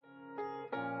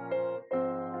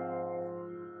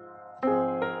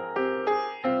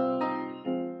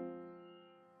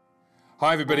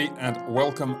Hi everybody and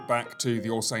welcome back to the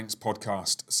All Saints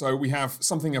podcast. So we have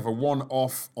something of a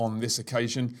one-off on this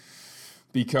occasion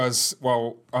because,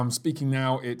 I'm speaking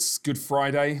now, it's Good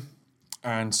Friday,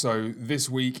 and so this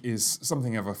week is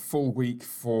something of a full week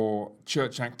for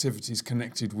church activities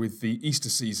connected with the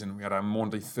Easter season. We had our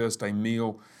Maundy Thursday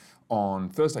meal on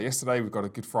Thursday yesterday. We've got a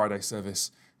Good Friday service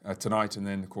tonight, and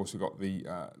then of course we've got the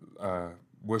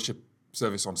worship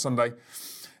service on Sunday.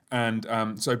 And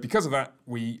so because of that,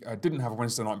 we didn't have a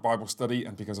Wednesday night Bible study,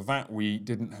 and because of that, we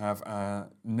didn't have our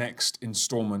next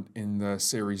installment in the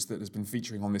series that has been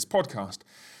featuring on this podcast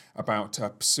about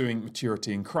pursuing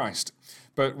maturity in Christ.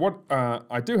 But what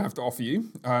I do have to offer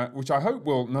you, which I hope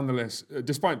will nonetheless,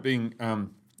 despite being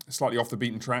slightly off the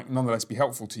beaten track, nonetheless be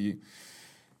helpful to you,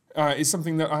 is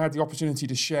something that I had the opportunity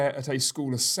to share at a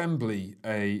school assembly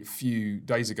a few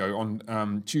days ago.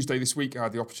 On Tuesday this week, I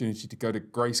had the opportunity to go to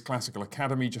Grace Classical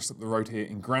Academy just up the road here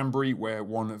in Granbury, where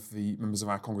one of the members of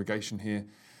our congregation here,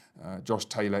 Josh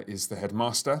Taylor, is the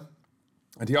headmaster.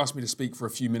 And he asked me to speak for a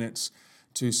few minutes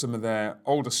to some of their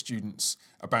older students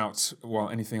about,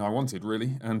 anything I wanted,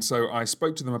 really. And so I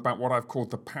spoke to them about what I've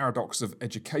called the paradox of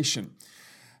education,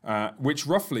 which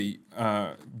roughly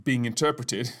being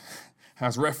interpreted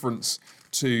has reference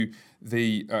to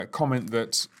the comment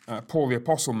that Paul the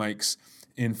Apostle makes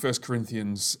in 1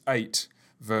 Corinthians 8,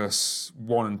 verse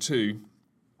 1 and 2,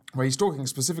 where he's talking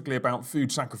specifically about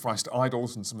food sacrificed to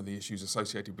idols and some of the issues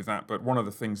associated with that. But one of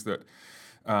the things that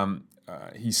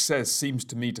he says seems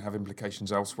to me to have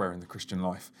implications elsewhere in the Christian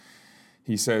life.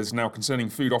 He says, "Now concerning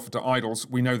food offered to idols,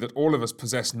 we know that all of us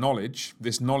possess knowledge.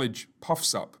 This knowledge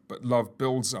puffs up, but love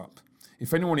builds up.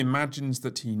 If anyone imagines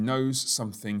that he knows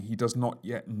something, he does not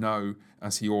yet know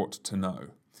as he ought to know."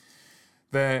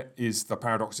 There is the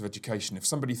paradox of education. If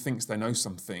somebody thinks they know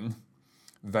something,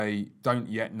 they don't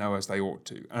yet know as they ought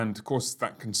to. And of course,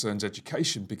 that concerns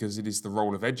education because it is the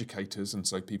role of educators, and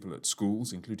so people at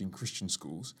schools, including Christian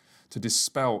schools, to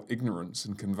dispel ignorance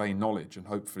and convey knowledge and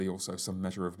hopefully also some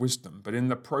measure of wisdom. But in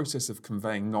the process of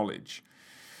conveying knowledge,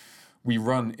 we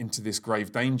run into this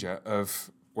grave danger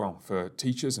of, for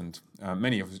teachers and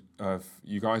many of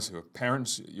you guys who are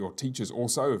parents, you're teachers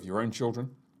also of your own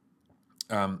children,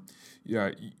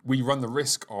 we run the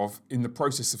risk of, in the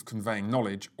process of conveying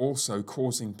knowledge, also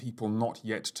causing people not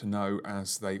yet to know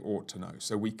as they ought to know.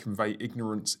 So we convey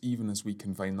ignorance even as we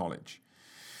convey knowledge.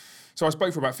 So I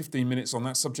spoke for about 15 minutes on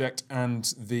that subject,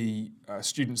 and the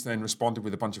students then responded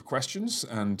with a bunch of questions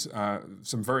and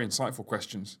some very insightful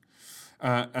questions.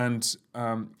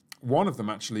 One of them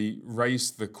actually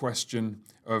raised the question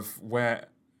of where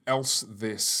else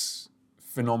this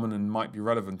phenomenon might be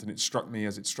relevant, and it struck me,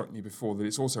 as it struck me before, that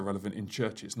it's also relevant in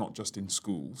churches, not just in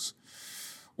schools.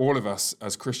 All of us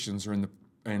as Christians are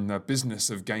in the business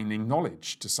of gaining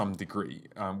knowledge to some degree,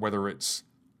 whether it's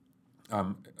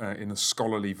in a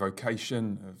scholarly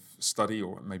vocation of study,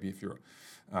 or maybe if you're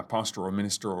a pastor or a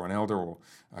minister or an elder or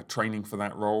training for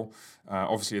that role.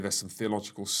 Obviously, there's some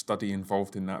theological study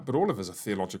involved in that, but all of us are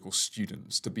theological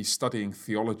students. To be studying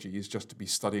theology is just to be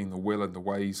studying the will and the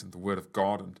ways and the Word of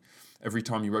God. And every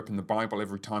time you open the Bible,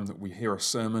 every time that we hear a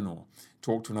sermon or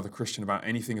talk to another Christian about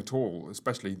anything at all,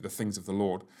 especially the things of the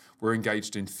Lord, we're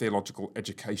engaged in theological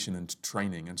education and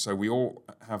training. And so we all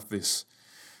have this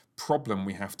problem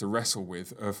we have to wrestle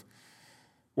with of,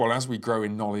 as we grow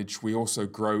in knowledge, we also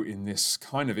grow in this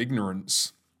kind of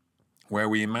ignorance where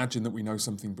we imagine that we know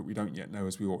something, but we don't yet know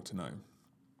as we ought to know.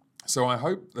 So I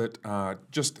hope that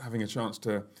just having a chance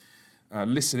to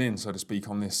listen in, so to speak,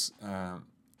 on this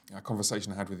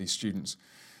conversation I had with these students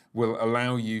will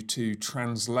allow you to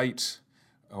translate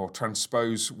or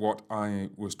transpose what I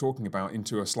was talking about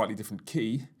into a slightly different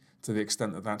key, to the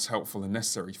extent that that's helpful and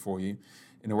necessary for you,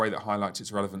 in a way that highlights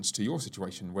its relevance to your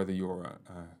situation, whether you're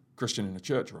a Christian in a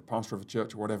church or a pastor of a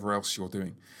church or whatever else you're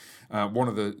doing. One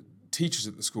of the teachers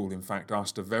at the school, in fact,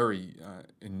 asked a very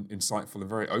insightful and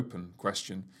very open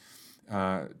question,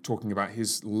 talking about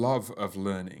his love of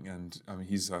learning. And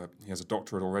he has a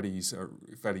doctorate already. He's a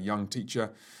fairly young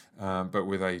teacher, but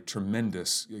with a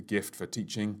tremendous gift for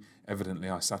teaching. Evidently,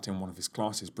 I sat in one of his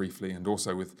classes briefly, and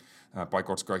also with, by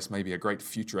God's grace, maybe a great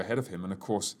future ahead of him. And of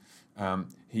course,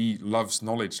 he loves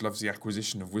knowledge, loves the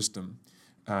acquisition of wisdom.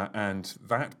 And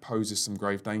that poses some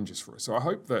grave dangers for us. So I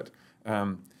hope that,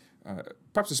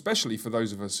 perhaps especially for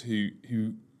those of us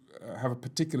who have a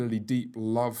particularly deep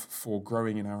love for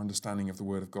growing in our understanding of the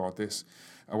Word of God, this,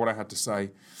 what I had to say,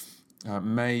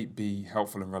 may be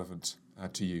helpful and relevant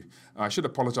to you. I should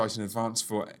apologize in advance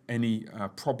for any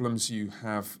problems you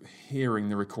have hearing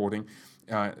the recording.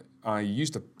 I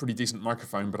used a pretty decent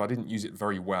microphone, but I didn't use it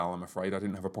very well, I'm afraid. I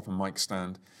didn't have a proper mic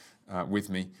stand with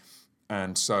me.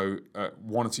 And so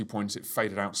one or 2 points, it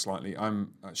faded out slightly.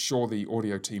 I'm sure the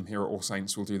audio team here at All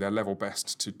Saints will do their level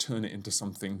best to turn it into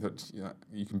something that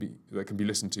that can be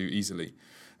listened to easily.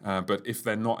 But if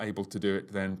they're not able to do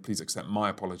it, then please accept my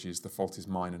apologies. The fault is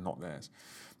mine and not theirs.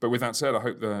 But with that said, I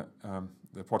hope the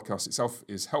podcast itself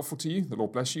is helpful to you. The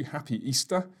Lord bless you. Happy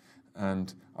Easter.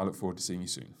 And I look forward to seeing you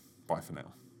soon. Bye for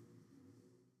now.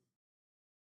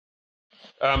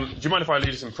 Do you mind if I lead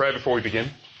us in prayer before we begin?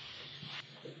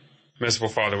 Merciful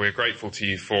Father, we are grateful to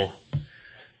you for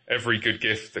every good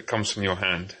gift that comes from your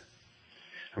hand.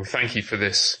 And we thank you for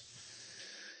this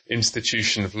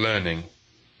institution of learning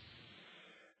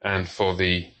and for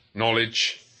the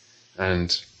knowledge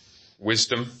and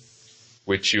wisdom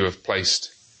which you have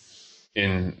placed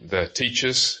in the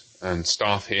teachers and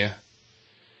staff here,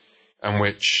 and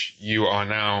which you are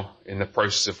now in the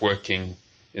process of working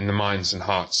in the minds and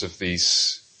hearts of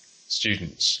these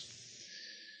students.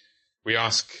 We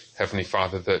ask, Heavenly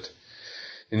Father, that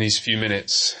in these few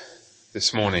minutes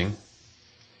this morning,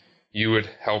 you would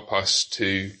help us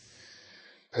to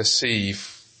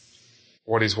perceive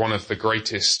what is one of the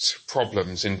greatest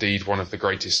problems, indeed one of the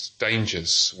greatest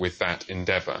dangers with that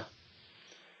endeavour,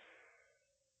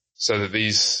 so that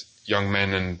these young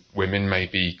men and women may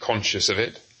be conscious of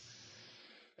it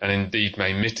and indeed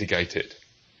may mitigate it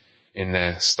in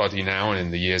their study now and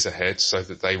in the years ahead, so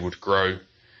that they would grow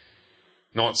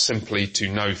not simply to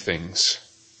know things,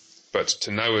 but to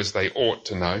know as they ought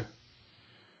to know,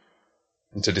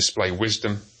 and to display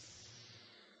wisdom,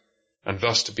 and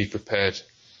thus to be prepared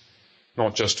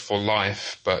not just for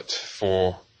life, but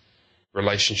for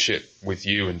relationship with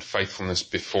you and faithfulness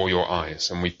before your eyes.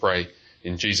 And we pray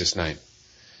in Jesus' name.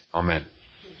 Amen.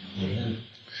 Amen.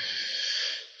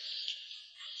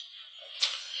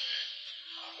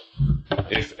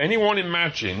 If anyone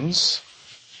imagines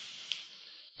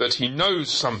that he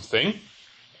knows something,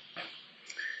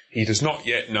 he does not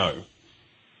yet know,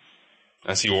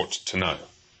 as he ought to know.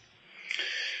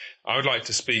 I would like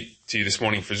to speak to you this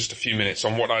morning for just a few minutes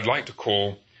on what I'd like to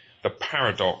call the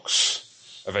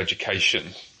paradox of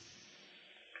education.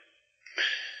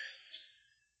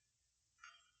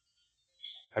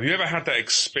 Have you ever had that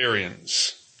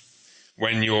experience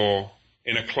when you're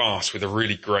in a class with a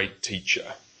really great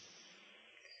teacher,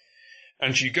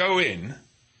 and you go in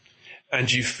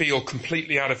and you feel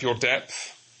completely out of your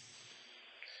depth?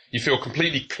 You feel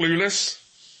completely clueless.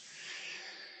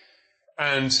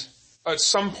 And at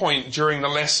some point during the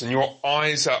lesson, your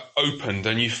eyes are opened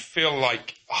and you feel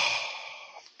like,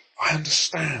 I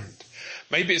understand.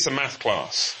 Maybe it's a math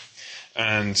class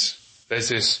and there's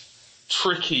this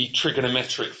tricky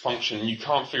trigonometric function and you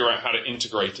can't figure out how to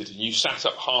integrate it, and you sat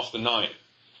up half the night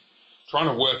trying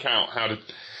to work out how to...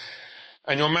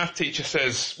 And your math teacher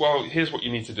says, well, here's what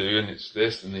you need to do, and it's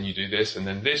this, and then you do this, and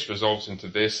then this resolves into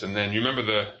this, and then you remember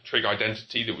the trig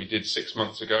identity that we did 6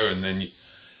 months ago, and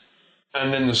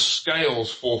then the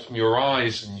scales fall from your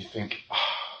eyes, and you think,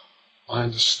 I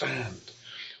understand.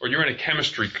 Or you're in a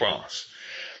chemistry class,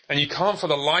 and you can't for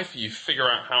the life of you figure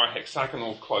out how a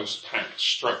hexagonal close-packed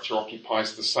structure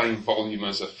occupies the same volume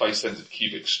as a face-centered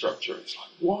cubic structure. It's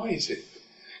like, why is it?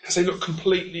 Because they look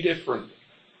completely different.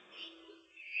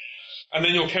 And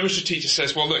then your chemistry teacher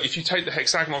says, well, look, if you take the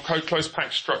hexagonal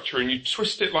close-packed structure and you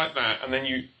twist it like that, and then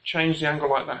you change the angle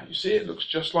like that, you see it looks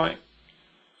just like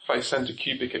face-centered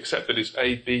cubic, except that it's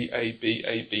A, B, A, B,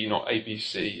 A, B, not A, B,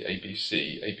 C, A, B,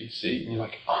 C, A, B, C. And you're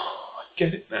like, I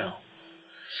get it now.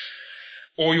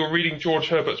 Or you're reading George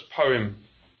Herbert's poem,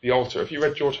 The Altar. Have you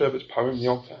read George Herbert's poem, The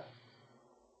Altar?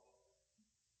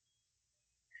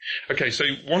 Okay, so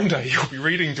one day you'll be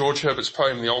reading George Herbert's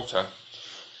poem, The Altar.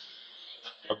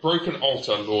 A broken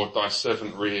altar, Lord, thy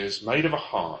servant rears, made of a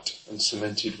heart and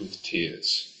cemented with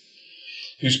tears,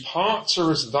 whose parts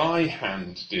are as thy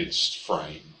hand didst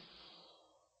frame.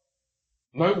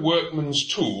 No workman's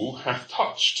tool hath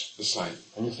touched the same.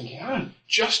 And you're thinking, I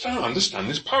just don't understand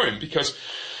this poem, because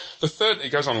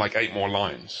it goes on like 8 more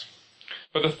lines.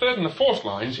 But the third and the fourth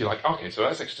lines, you're like, okay, so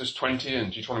that's Exodus 20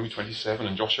 and Deuteronomy 27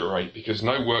 and Joshua 8, because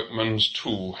no workman's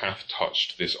tool hath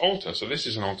touched this altar. So this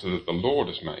is an altar that the Lord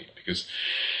has made, because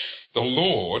the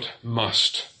Lord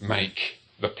must make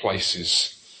the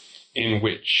places in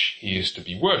which he is to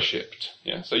be worshipped.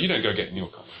 Yeah, so you don't go getting your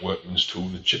kind of workman's tool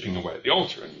and chipping away at the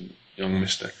altar. And young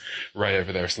Mr. Ray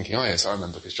over there is thinking, oh yes, I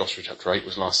remember, because Joshua chapter 8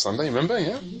 was last Sunday, remember?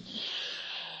 Yeah. Mm-hmm.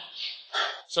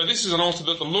 So this is an altar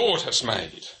that the Lord has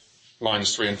made.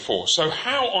 Lines 3 and 4. So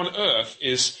how on earth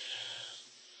is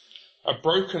a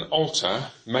broken altar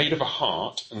made of a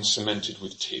heart and cemented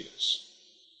with tears?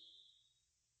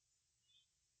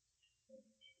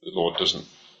 The Lord doesn't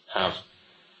have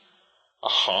a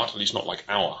heart, at least not like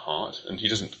our heart, and he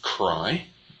doesn't cry.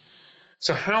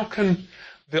 So how can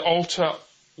the altar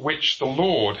which the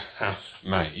Lord hath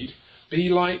made be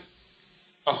like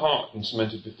a heart and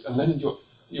cemented with... And then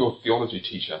your theology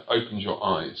teacher opens your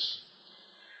eyes.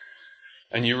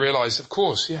 And you realise, of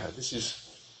course, this is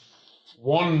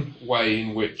one way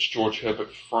in which George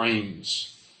Herbert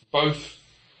frames both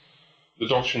the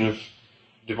doctrine of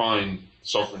divine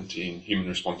sovereignty and human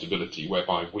responsibility,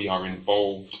 whereby we are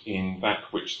involved in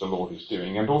that which the Lord is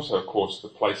doing, and also, of course, the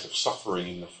place of suffering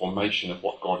in the formation of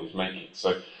what God is making.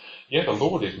 So, the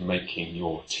Lord is making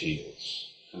your tears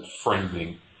and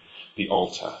framing the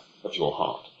altar of your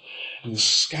heart. And the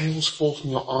scales fall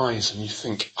from your eyes and you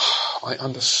think, I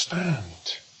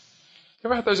understand. You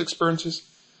ever had those experiences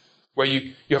where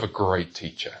you have a great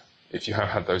teacher, if you have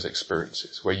had those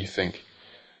experiences, where you think,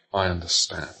 I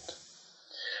understand.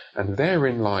 And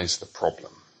therein lies the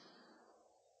problem.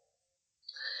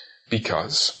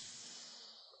 Because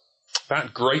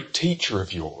that great teacher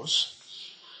of yours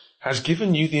has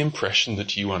given you the impression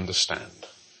that you understand.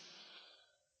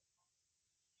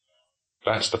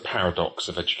 That's the paradox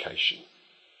of education.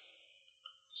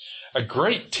 A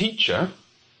great teacher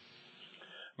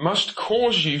must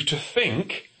cause you to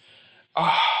think,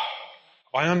 I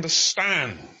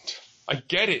understand. I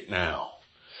get it now.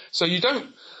 So you don't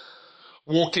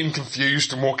walk in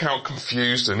confused and walk out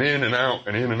confused and in and out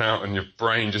and in and out, and your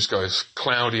brain just goes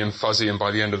cloudy and fuzzy, and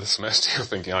by the end of the semester you're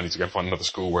thinking, I need to go find another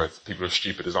school where people are as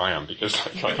stupid as I am, because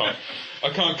I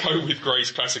can't cope with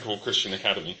Grace Classical Christian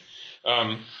Academy.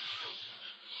 A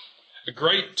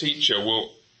great teacher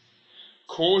will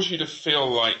cause you to feel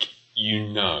like you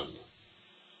know,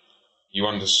 you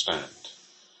understand.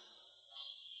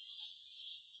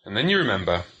 And then you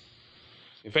remember,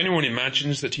 if anyone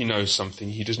imagines that he knows something,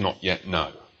 he does not yet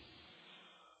know.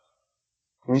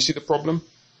 Can you see the problem?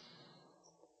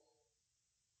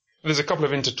 There's a couple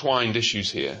of intertwined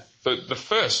issues here. The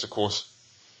first, of course,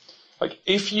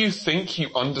 if you think you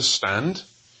understand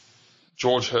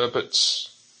George Herbert's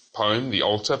poem, The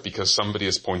Altar, because somebody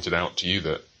has pointed out to you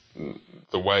that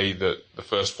the way that the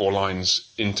first 4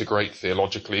 lines integrate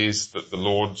theologically is that the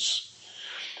Lord's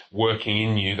working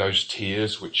in you those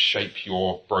tears which shape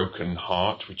your broken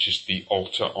heart, which is the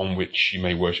altar on which you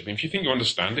may worship him. If you think you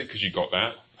understand it because you got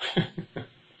that,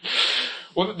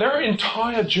 well, there are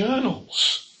entire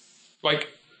journals, like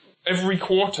every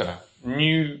quarter,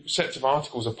 new sets of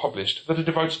articles are published that are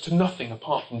devoted to nothing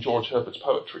apart from George Herbert's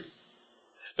poetry.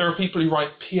 There are people who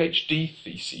write PhD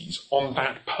theses on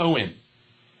that poem.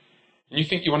 And you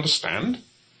think you understand?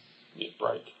 You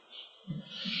break.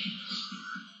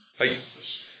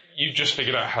 You've just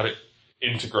figured out how to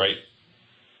integrate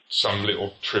some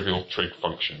little trivial trig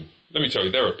function. Let me tell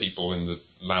you, there are people in the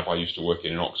lab I used to work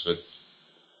in Oxford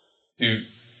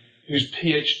whose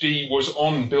PhD was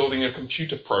on building a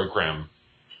computer program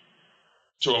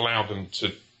to allow them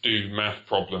to do math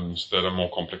problems that are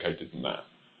more complicated than that.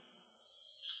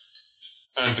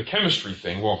 And the chemistry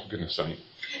thing, well, for goodness sake,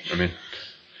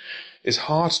 it's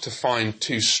hard to find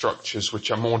two structures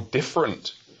which are more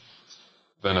different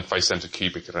than a face-centered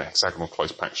cubic and a hexagonal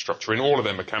close-packed structure in all of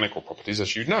their mechanical properties,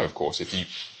 as you'd know, of course, if you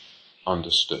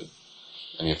understood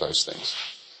any of those things.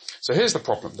 So here's the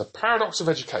problem. The paradox of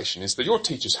education is that your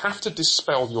teachers have to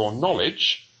dispel your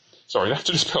knowledge. Sorry, they have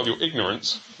to dispel your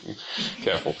ignorance.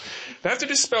 Careful. They have to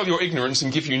dispel your ignorance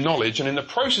and give you knowledge, and in the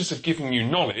process of giving you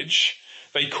knowledge,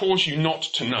 they cause you not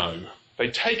to know. They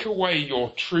take away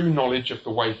your true knowledge of the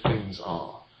way things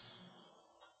are.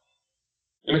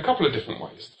 In a couple of different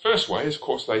ways. The first way is, of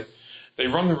course, they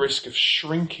run the risk of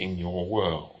shrinking your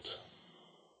world.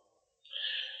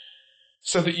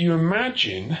 So that you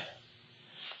imagine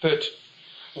that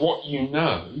what you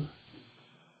know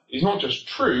is not just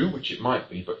true, which it might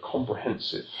be, but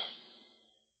comprehensive.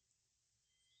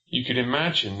 You could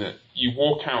imagine that you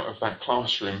walk out of that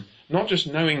classroom not just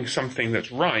knowing something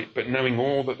that's right, but knowing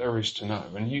all that there is to know.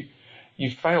 And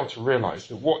you fail to realise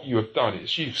that what you have done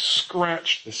is you've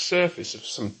scratched the surface of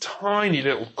some tiny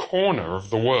little corner of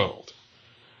the world.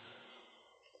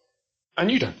 And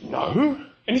you don't know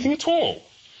anything at all,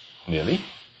 nearly.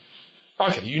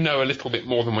 Okay, you know a little bit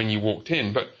more than when you walked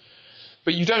in, but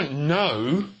you don't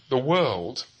know the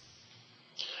world.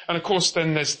 And of course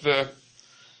then there's the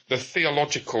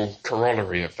theological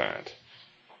corollary of that.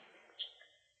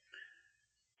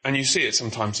 And you see it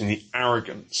sometimes in the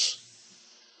arrogance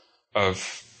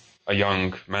of a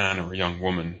young man or a young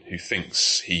woman who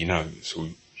thinks he knows, or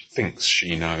thinks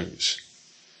she knows.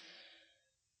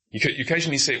 You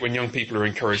occasionally see it when young people are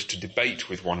encouraged to debate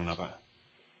with one another.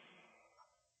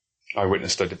 I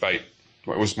witnessed a debate,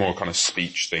 it was more kind of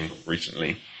speech thing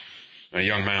recently. A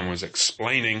young man was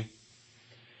explaining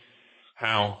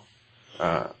how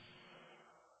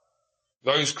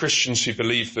those Christians who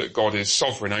believe that God is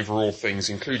sovereign over all things,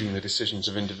 including the decisions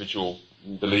of individual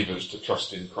believers to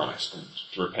trust in Christ and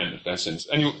to repent of their sins,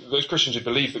 and those Christians who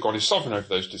believe that God is sovereign over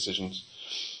those decisions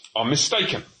are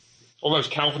mistaken. All those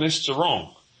Calvinists are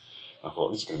wrong. I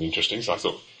thought, this is going to be interesting, so I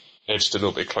sort of edged a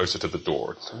little bit closer to the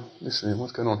door. Listen,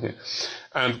 what's going on here?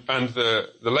 And the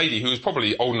lady, who was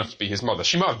probably old enough to be his mother,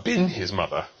 she might have been his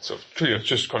mother, sort of,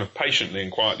 just kind of patiently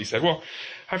and quietly said, well,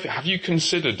 have you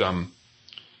considered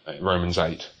Romans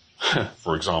 8,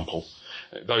 for example?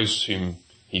 Those whom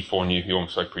he foreknew, he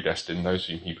also predestined. Those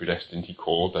whom he predestined, he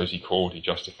called. Those he called, he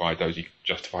justified. Those he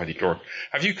justified, he glorified.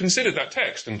 Have you considered that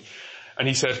text? And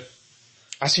he said,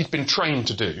 as he'd been trained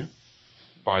to do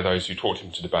by those who taught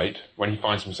him to debate, when he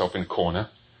finds himself in a corner,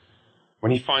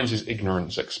 when he finds his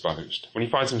ignorance exposed, when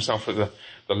he finds himself at the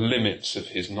limits of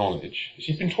his knowledge,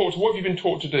 he's been taught, what have you been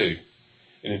taught to do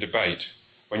in a debate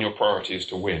when your priority is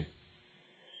to win?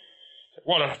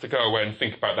 Well, I'd have to go away and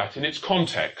think about that in its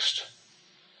context.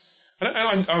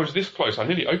 And I was this close, I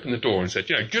nearly opened the door and said,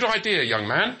 good idea, young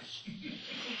man.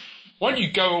 Why don't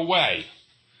you go away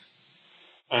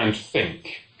and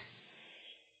think?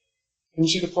 Can you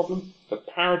see the problem? The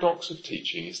paradox of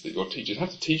teaching is that your teachers have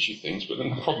to teach you things, but then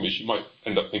the problem is you might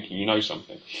end up thinking you know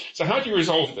something. So how do you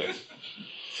resolve this?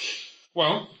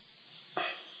 Well,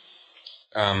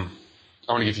 I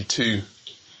want to give you two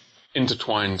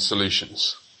intertwined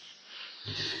solutions.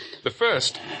 The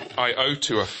first I owe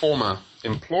to a former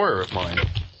employer of mine.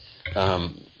 A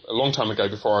long time ago,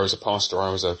 before I was a pastor, I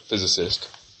was a physicist.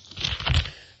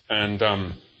 And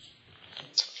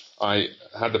I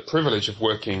had the privilege of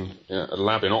working at a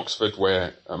lab in Oxford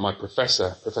where my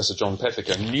professor, Professor John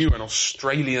Pethiker, knew an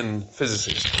Australian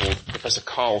physicist called Professor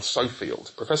Carl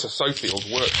Sofield. Professor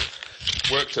Sofield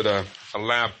worked at a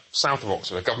lab south of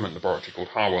Oxford, a government laboratory called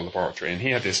Harwell Laboratory, and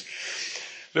he had this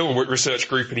little research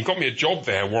group, and he got me a job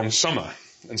there one summer.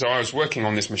 And so I was working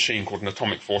on this machine called an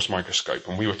atomic force microscope,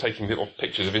 and we were taking little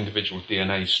pictures of individual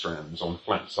DNA strands on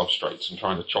flat substrates and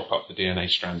trying to chop up the DNA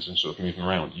strands and sort of move them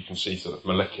around. You can see sort of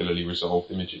molecularly resolved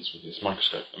images with this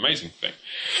microscope. Amazing thing.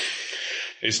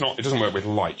 It doesn't work with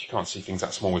light. You can't see things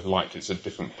that small with light. It's a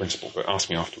different principle, but ask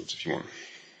me afterwards if you want.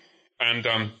 And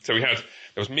so there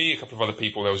was me, a couple of other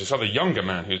people. There was this other younger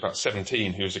man who was about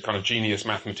 17, who was a kind of genius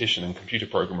mathematician and computer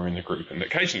programmer in the group. And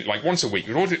occasionally, like once a week,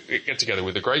 we'd all get together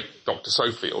with the great Dr.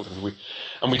 Sofield,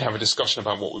 and we'd have a discussion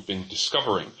about what we'd been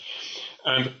discovering.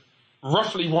 And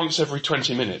roughly once every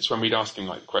 20 minutes, when we'd ask him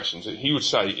like questions, he would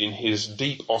say in his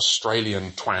deep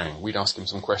Australian twang, we'd ask him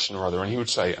some question or other, and he would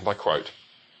say, and I quote,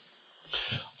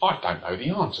 "I don't know the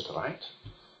answer to that."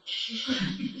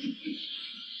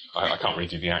 I can't really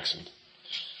do the accent.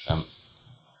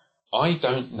 I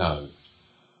don't know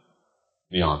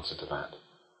the answer to that.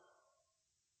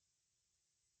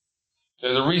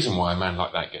 There's a reason why a man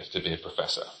like that gets to be a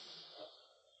professor.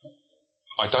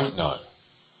 I don't know.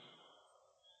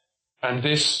 And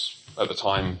this, at the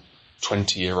time,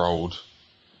 20-year-old,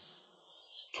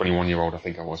 21-year-old I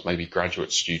think I was, maybe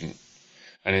graduate student,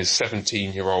 and his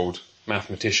 17-year-old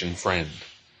mathematician friend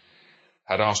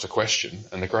had asked a question,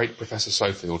 and the great Professor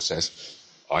Sofield says,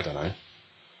 I don't know.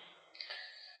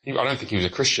 I don't think he was a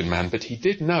Christian man, but he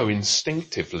did know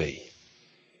instinctively,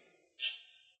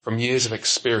 from years of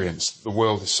experience, the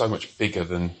world is so much bigger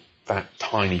than that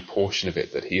tiny portion of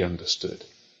it that he understood.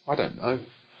 I don't know.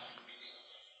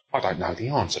 I don't know the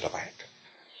answer to that.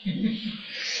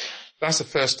 That's the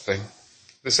first thing.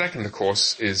 The second, of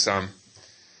course, is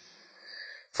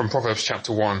from Proverbs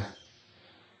chapter 1,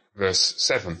 verse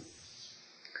 7.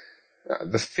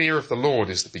 The fear of the Lord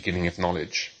is the beginning of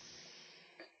knowledge.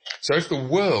 So if the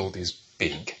world is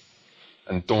big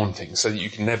and daunting so that you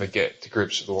can never get to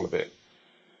grips with all of it,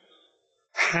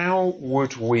 how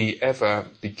would we ever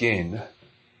begin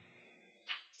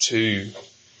to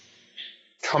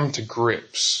come to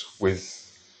grips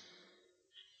with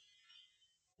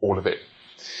all of it?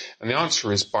 And the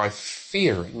answer is by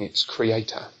fearing its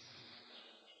creator.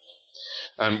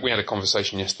 And we had a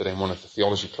conversation yesterday in one of the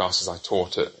theology classes I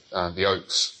taught at the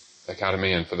Oaks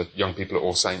Academy and for the young people at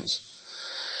All Saints.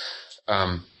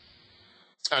 And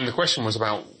the question was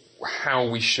about how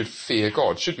we should fear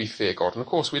God. Should we fear God? And of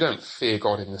course we don't fear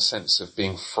God in the sense of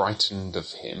being frightened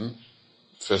of him.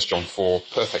 1 John 4,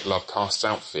 perfect love casts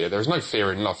out fear. There is no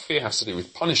fear in love. Fear has to do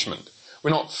with punishment.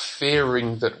 We're not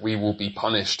fearing that we will be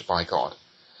punished by God.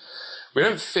 We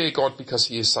don't fear God because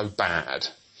he is so bad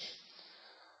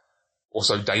or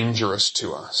so dangerous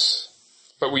to us.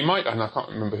 But we might, and I can't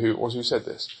remember who it was who said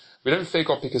this, we don't fear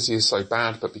God because he is so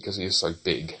bad, but because he is so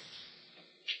big.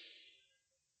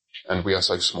 And we are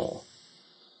so small.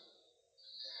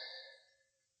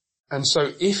 And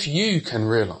so if you can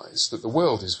realise that the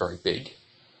world is very big,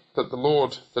 that the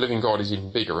Lord, the living God, is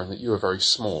even bigger, and that you are very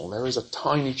small, there is a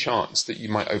tiny chance that you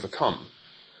might overcome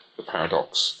the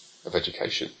paradox of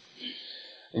education.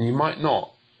 And you might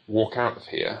not walk out of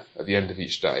here at the end of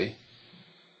each day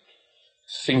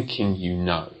thinking you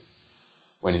know,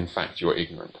 when in fact you are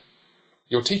ignorant.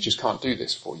 Your teachers can't do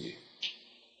this for you.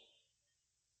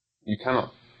 You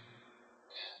cannot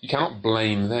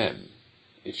blame them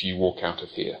if you walk out of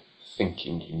here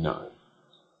thinking you know.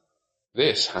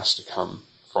 This has to come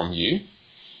from you.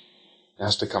 It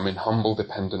has to come in humble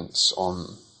dependence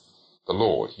on the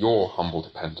Lord, your humble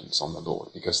dependence on the Lord,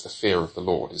 because the fear of the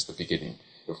Lord is the beginning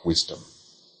of wisdom.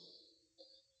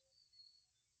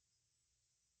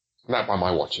 And that, by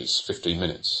my watch, is 15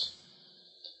 minutes.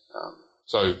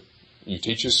 So you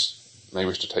teachers may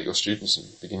wish to take your students and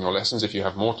begin your lessons. If you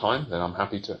have more time, then I'm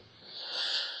happy to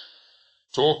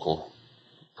talk or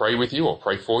pray with you or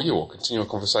pray for you or continue a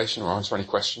conversation or answer any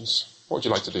questions. What would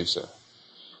you like to do, sir?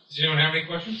 Does anyone have any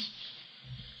questions?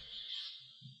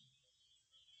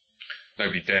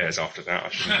 Nobody dares after that, I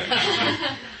shouldn't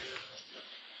think.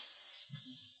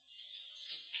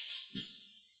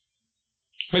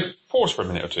 But pause for a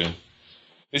minute or two.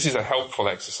 This is a helpful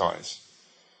exercise.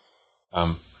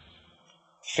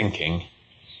 Thinking.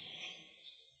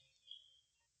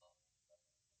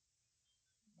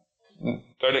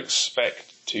 Don't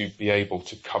expect to be able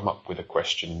to come up with a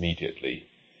question immediately.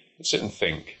 Sit and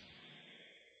think.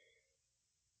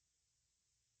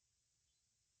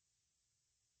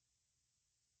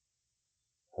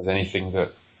 Has anything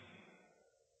that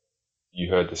you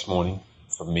heard this morning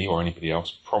from me or anybody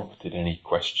else prompted any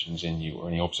questions in you or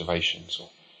any observations or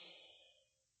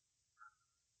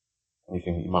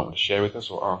anything that you might want to share with us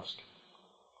or ask?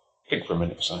 Think for a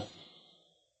minute or so.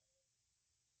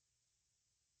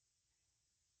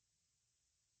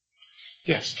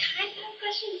 Yes? I have a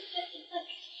question.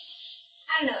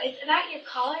 I don't know, it's about your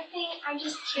collar thing. I'm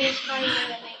just curious why you wear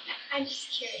that. I'm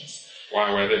just curious. Why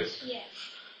I wear this? Yes.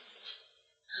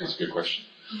 That's a good question.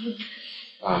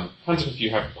 Hands up if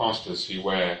you have pastors who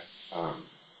wear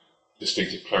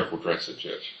distinctive clerical dress at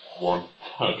church. 1.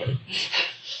 Okay.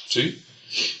 2.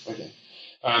 Okay.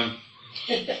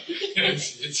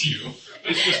 It's you.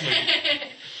 It's just me.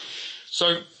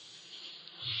 So,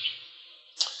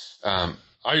 I'm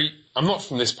not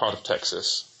from this part of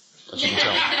Texas, as you can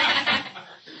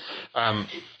tell.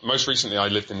 Most recently I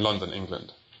lived in London,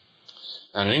 England.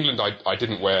 And in England I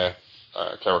didn't wear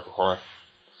clerical collar.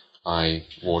 I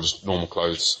wore just normal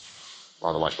clothes,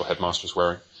 rather like your headmaster was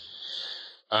wearing.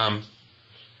 And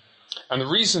the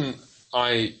reason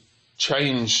I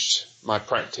changed my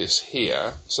practice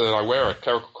here so that I wear a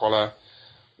clerical collar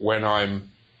when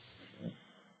I'm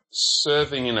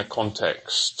serving in a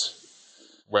context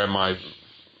where my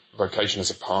vocation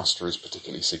as a pastor is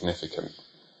particularly significant.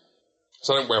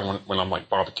 So I don't wear one when I'm like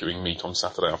barbecuing meat on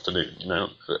Saturday afternoon, you know.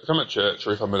 If I'm at church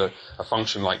or if I'm at a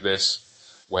function like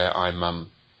this where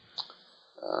I'm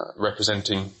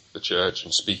representing the church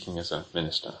and speaking as a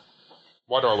minister.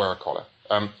 Why do I wear a collar?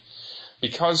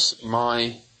 Because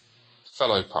my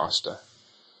fellow pastor,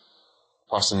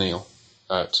 Pastor Neil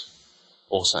at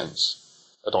All Saints,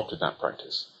 adopted that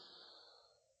practice.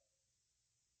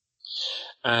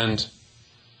 And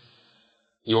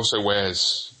he also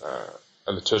wears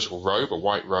a liturgical robe, a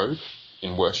white robe,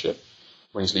 in worship,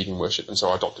 when he's leading worship, and so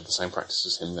I adopted the same practice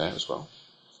as him there as well.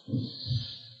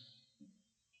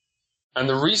 And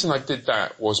the reason I did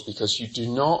that was because you do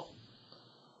not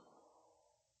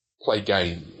play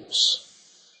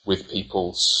games with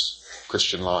people's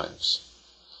Christian lives.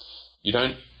 You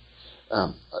don't.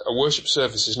 A worship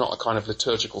service is not a kind of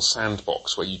liturgical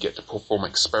sandbox where you get to perform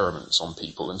experiments on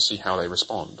people and see how they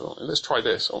respond. Or, let's try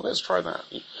this, or let's try that.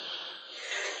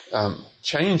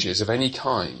 Changes of any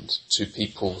kind to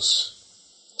people's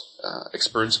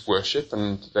experience of worship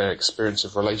and their experience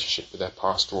of relationship with their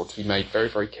pastor ought to be made very,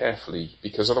 very carefully,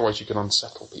 because otherwise you can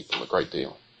unsettle people a great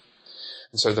deal.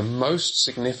 And so the most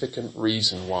significant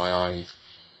reason why I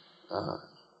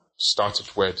started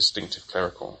to wear distinctive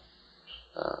clerical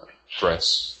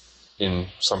dress in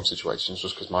some situations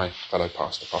was because my fellow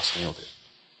pastor, Pastor Neil, did.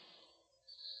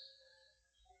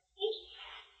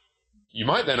 You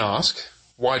might then ask,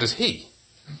 why does he?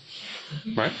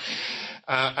 Right?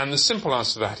 And the simple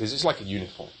answer to that is it's like a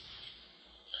uniform.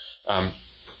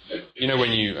 You know,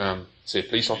 when you see a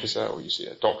police officer, or you see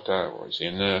a doctor, or you see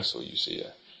a nurse, or you see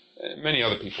many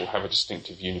other people have a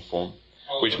distinctive uniform,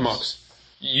 which marks,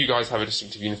 you guys have a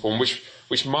distinctive uniform,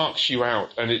 which marks you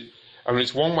out. And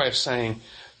it's one way of saying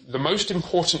the most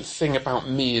important thing about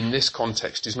me in this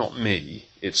context is not me,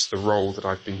 it's the role that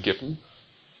I've been given.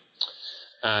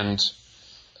 And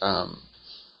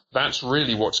that's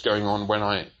really what's going on when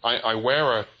I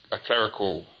wear a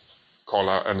clerical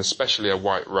collar and especially a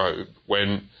white robe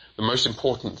when the most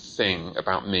important thing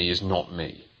about me is not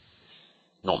me.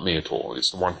 Not me at all. It's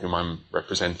the one whom I'm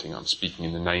representing. I'm speaking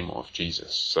in the name of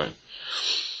Jesus. So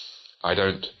I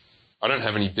don't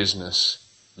have any business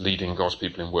leading God's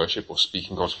people in worship or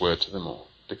speaking God's word to them or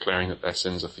declaring that their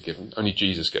sins are forgiven. Only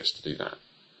Jesus gets to do that.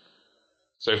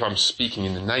 So if I'm speaking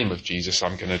in the name of Jesus,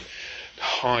 I'm going to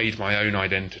hide my own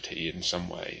identity in some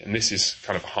way. And this is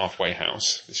kind of a halfway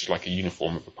house. This is like a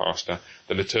uniform of a pastor.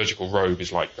 The liturgical robe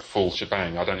is like the full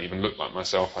shebang. I don't even look like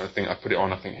myself. I think I put it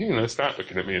on, I think, who knows that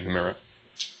looking at me in the mirror?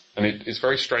 And it's a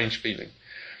very strange feeling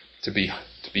to be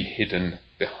hidden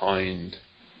behind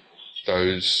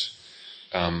those,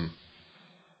 to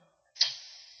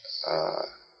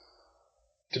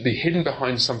be hidden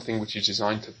behind something which is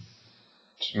designed to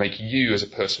make you as a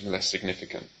person less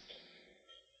significant.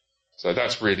 So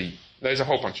that's really, there's a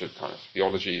whole bunch of kind of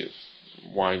theology of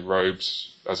why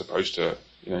robes as opposed to,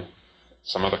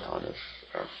 some other kind of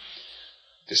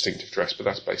distinctive dress, but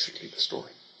that's basically the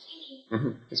story.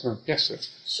 Mm-hmm. Yes, sir.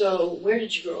 So, where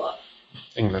did you grow up?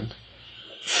 England.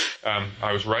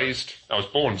 I was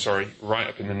born, right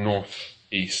up in the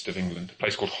northeast of England, a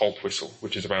place called Haltwhistle,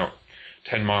 which is about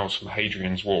 10 miles from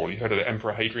Hadrian's Wall. You heard of the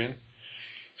Emperor Hadrian?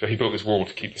 So he built this wall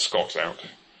to keep the Scots out.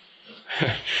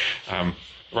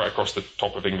 Right across the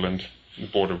top of England, the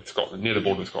border with Scotland, near the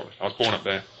border with Scotland. I was born up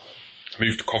there.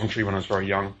 Moved to Coventry when I was very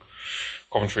young.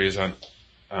 Coventry is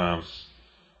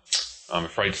I'm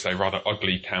afraid to say, rather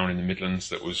ugly town in the Midlands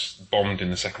that was bombed in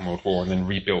the Second World War and then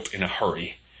rebuilt in a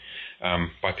hurry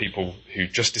by people who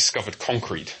just discovered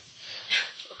concrete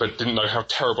but didn't know how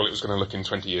terrible it was going to look in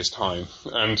 20 years' time.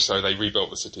 And so they rebuilt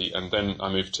the city. And then I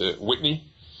moved to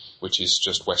Witney, which is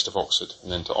just west of Oxford,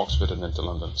 and then to Oxford, and then to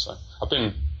London. So I've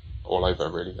been all over,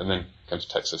 really, and then came to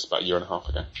Texas about a year and a half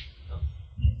ago.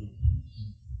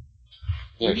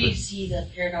 Where do you see the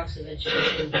paradox of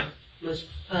education most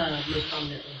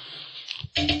prominently?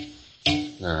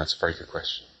 No, that's a very good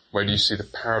question. Where do you see the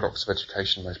paradox of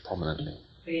education most prominently?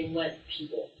 In what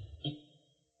people?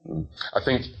 I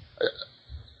think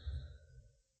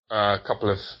a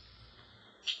couple of...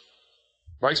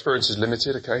 My experience is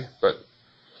limited, okay, but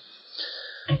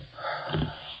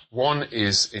one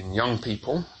is in young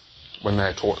people when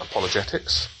they're taught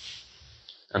apologetics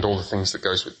and all the things that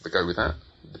go with that,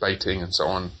 debating and so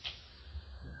on,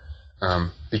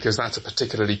 because that's a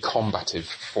particularly combative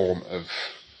form of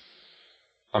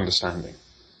understanding.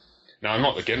 Now, I'm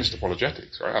not against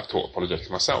apologetics, right? I've taught apologetics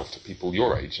myself to people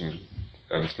your age and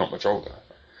not much older.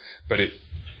 But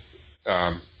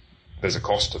there's a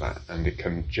cost to that, and it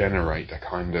can generate a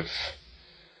kind of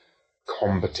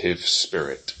combative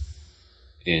spirit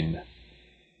and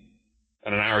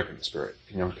an arrogant spirit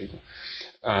in young people.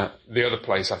 The other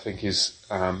place, I think, is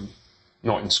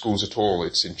not in schools at all,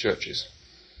 it's in churches,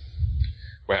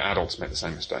 where adults make the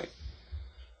same mistake.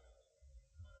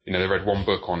 They read one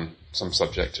book on some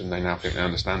subject and they now think they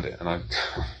understand it. And I'm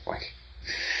like,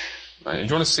 do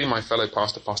you want to see my fellow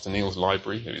pastor, Pastor Neil's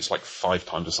library? It's like 5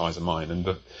 times the size of mine. And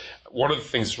one of the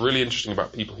things that's really interesting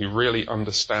about people who really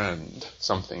understand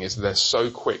something is they're so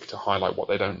quick to highlight what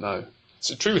they don't know.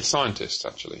 It's true with scientists,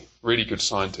 actually. Really good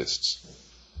scientists.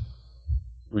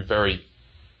 We're very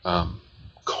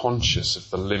conscious of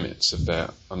the limits of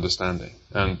their understanding.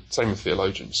 And same with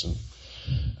theologians.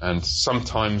 And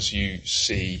sometimes you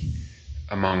see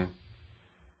among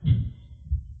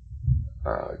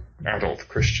adult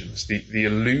Christians, the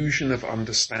illusion of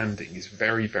understanding is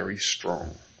very, very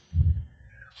strong.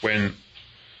 When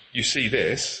you see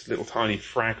this little tiny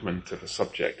fragment of a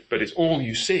subject, but it's all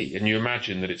you see, and you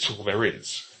imagine that it's all there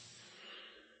is.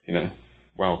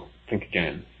 Well, think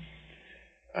again.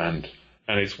 And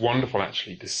it's wonderful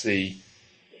actually to see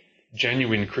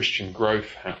genuine Christian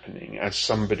growth happening as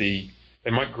somebody,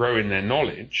 they might grow in their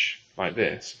knowledge like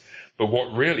this, but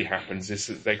what really happens is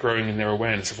that they're growing in their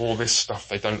awareness of all this stuff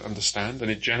they don't understand,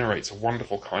 and it generates a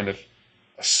wonderful kind of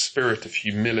a spirit of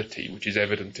humility which is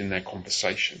evident in their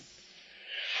conversation.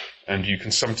 And you can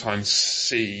sometimes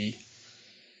see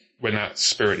when that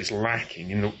spirit is lacking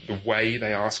in the way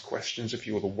they ask questions of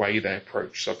you, or the way they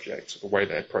approach subjects, or the way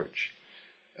they approach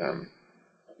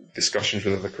discussions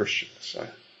with other Christians. So,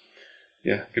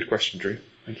 yeah, good question, Drew.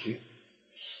 Thank you.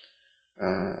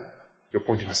 You're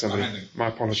pointing to somebody. My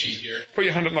apologies. Put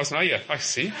your hand up nice and yeah, I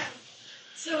see.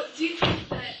 So, do you think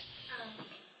that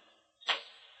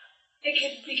it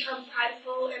could become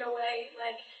prideful in a way,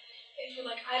 like, if you're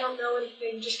like, I don't know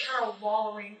anything, just kind of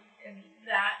wallowing in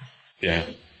that? Yeah.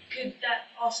 Could that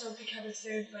also be kind of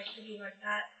assumed, like, thinking like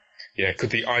that? Yeah, could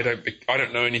the I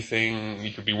don't know anything,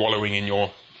 you could be wallowing in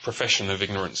your profession of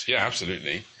ignorance. Yeah,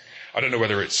 absolutely. I don't know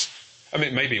whether it's, I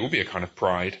mean, maybe it will be a kind of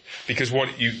pride, because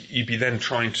what you'd be then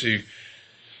trying to,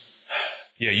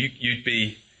 you'd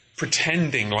be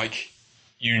pretending like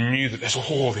you knew that there's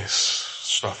all this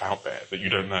stuff out there that you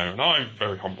don't know, and I'm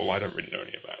very humble, I don't really know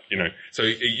any of that, So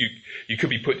you could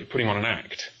be putting on an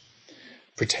act,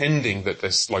 pretending that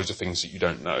there's loads of things that you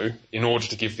don't know, in order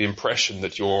to give the impression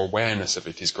that your awareness of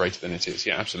it is greater than it is.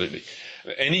 Yeah, absolutely.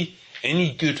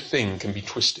 Any good thing can be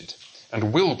twisted,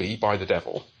 and will be, by the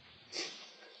devil.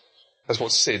 That's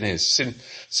what sin is.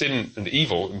 Sin and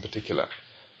evil in particular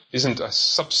isn't a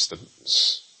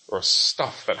substance or a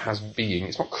stuff that has being.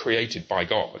 It's not created by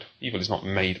God. Evil is not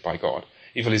made by God.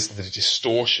 Evil is the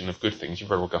distortion of good things. You've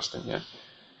read Augustine, yeah?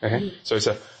 Okay? So it's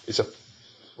a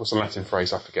what's the Latin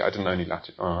phrase? I forget. I didn't know any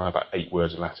Latin. About 8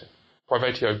 words of Latin.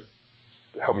 Privatio,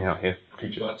 help me out here,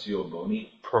 teacher. Privatio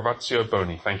boni. Privatio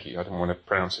boni, thank you. I didn't want to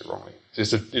pronounce it wrongly.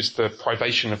 It's the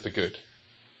privation of the good.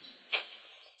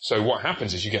 So what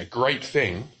happens is you get a great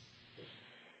thing,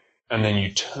 and then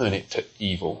you turn it to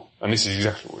evil. And this is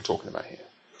exactly what we're talking about here.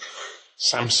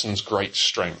 Samson's great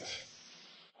strength.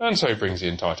 And so he brings the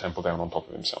entire temple down on top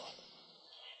of himself.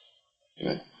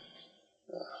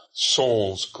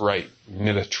 Saul's great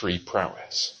military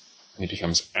prowess. And he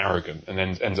becomes arrogant and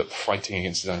then ends up fighting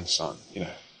against his own son.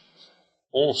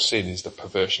 All sin is the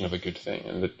perversion of a good thing.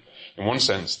 And that, in one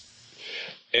sense,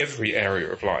 every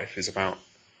area of life is about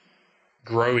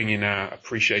growing in our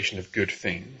appreciation of good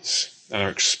things and our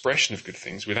expression of good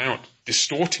things without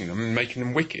distorting them and making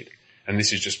them wicked. And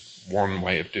this is just one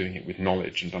way of doing it, with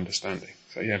knowledge and understanding.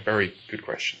 So yeah, very good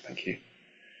question. Thank you.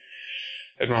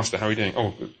 Headmaster, how are you doing?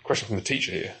 Oh, question from the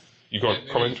teacher here. You got a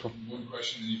comment? One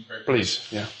question, and you pray. Please,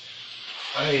 yeah.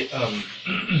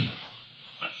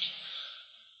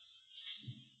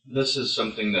 This is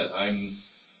something that I'm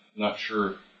not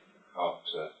sure how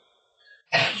to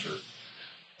answer.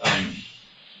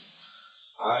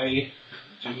 I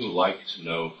do like to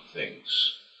know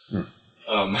things.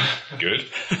 Good.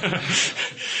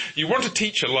 You want a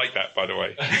teacher like that, by the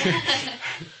way.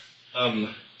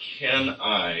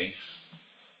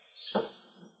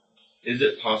 Is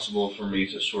it possible for me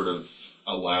to sort of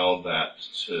allow that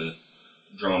to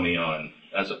draw me on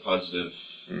as a positive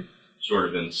sort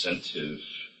of incentive?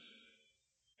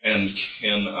 And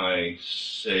can I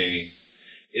say,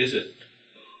 is it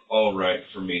all right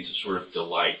for me to sort of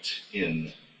delight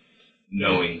in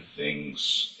knowing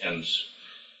things? And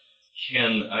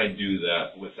can I do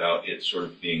that without it sort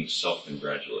of being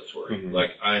self-congratulatory? Mm-hmm.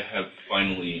 Like, I have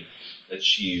finally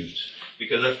achieved,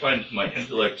 because I find my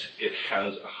intellect, it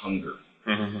has a hunger.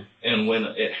 Mm-hmm. And when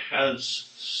it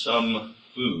has some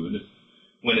food,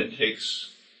 when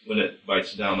it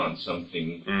bites down on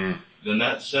something, then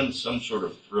that sends some sort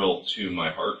of thrill to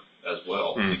my heart as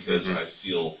well, because I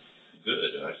feel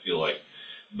good. I feel like,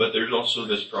 but there's also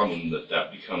this problem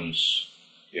that becomes...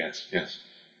 Yes.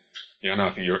 Yeah, no,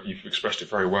 I think you've expressed it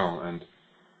very well, and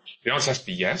the answer has to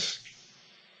be yes.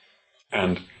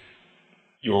 And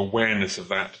your awareness of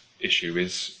that issue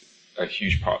is a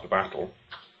huge part of the battle.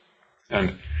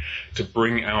 And to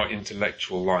bring our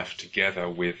intellectual life together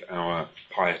with our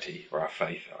piety, or our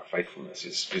faith, our faithfulness,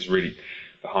 is really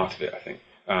the heart of it, I think.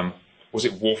 Was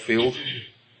it Warfield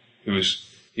he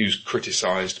was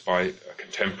criticised by a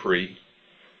contemporary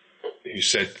who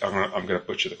said, I'm going to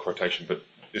butcher the quotation, but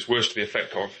it's words to the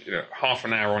effect of, half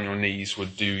an hour on your knees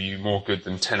would do you more good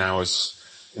than 10 hours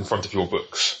in front of your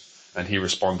books. And he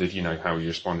responded, how he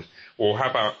responded. Well, how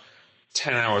about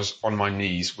 10 hours on my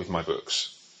knees with my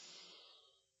books?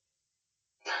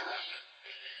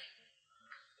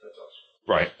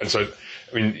 Right. And so,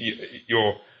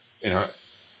 you're at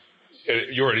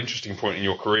an interesting point in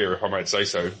your career, if I might say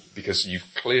so, because you've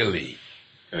clearly,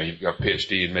 you've got a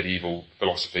PhD in medieval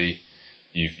philosophy.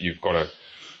 You've got a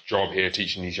job here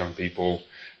teaching these young people,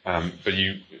 but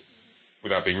you,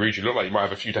 without being rude, you look like you might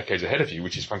have a few decades ahead of you,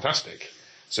 which is fantastic.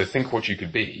 So think what you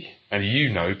could be, and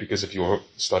because of your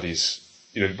studies,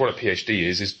 what a PhD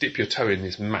is dip your toe in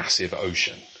this massive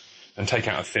ocean and take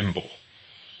out a thimble,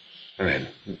 and then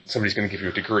somebody's going to give you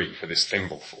a degree for this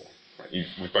thimbleful. Right?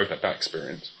 We've both had that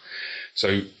experience.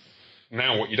 So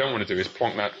now what you don't want to do is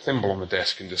plonk that thimble on the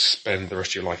desk and just spend the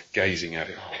rest of your life gazing at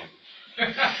it.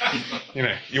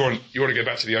 You want to go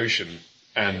back to the ocean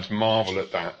and marvel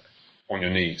at that on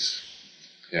your knees.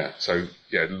 Yeah. So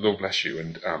yeah, Lord bless you,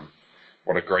 and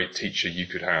what a great teacher you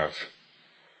could have.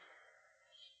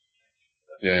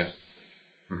 Yeah.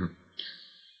 Mm-hmm.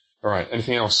 All right.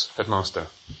 Anything else, Headmaster?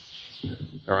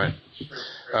 All right.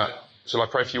 Shall I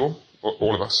pray for you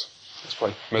all of us? Let's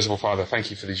pray. Merciful Father, thank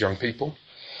you for these young people,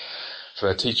 for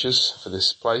their teachers, for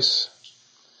this place.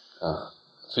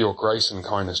 for your grace and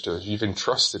kindness to us. You've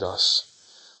entrusted us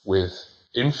with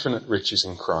infinite riches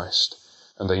in Christ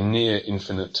and a near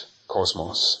infinite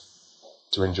cosmos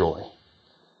to enjoy.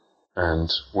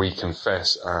 And we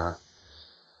confess our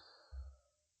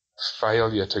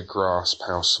failure to grasp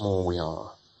how small we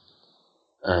are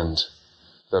and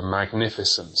the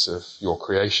magnificence of your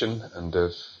creation and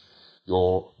of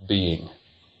your being.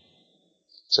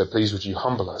 So please would you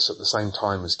humble us at the same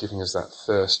time as giving us that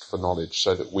thirst for knowledge,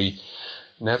 so that we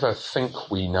never think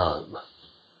we know,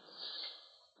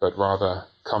 but rather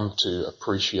come to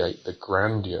appreciate the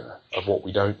grandeur of what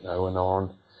we don't know, and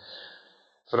on,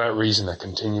 for that reason, a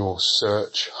continual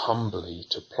search humbly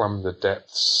to plumb the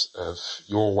depths of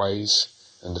your ways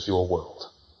and of your world.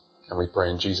 And we pray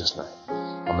in Jesus' name.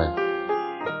 Amen.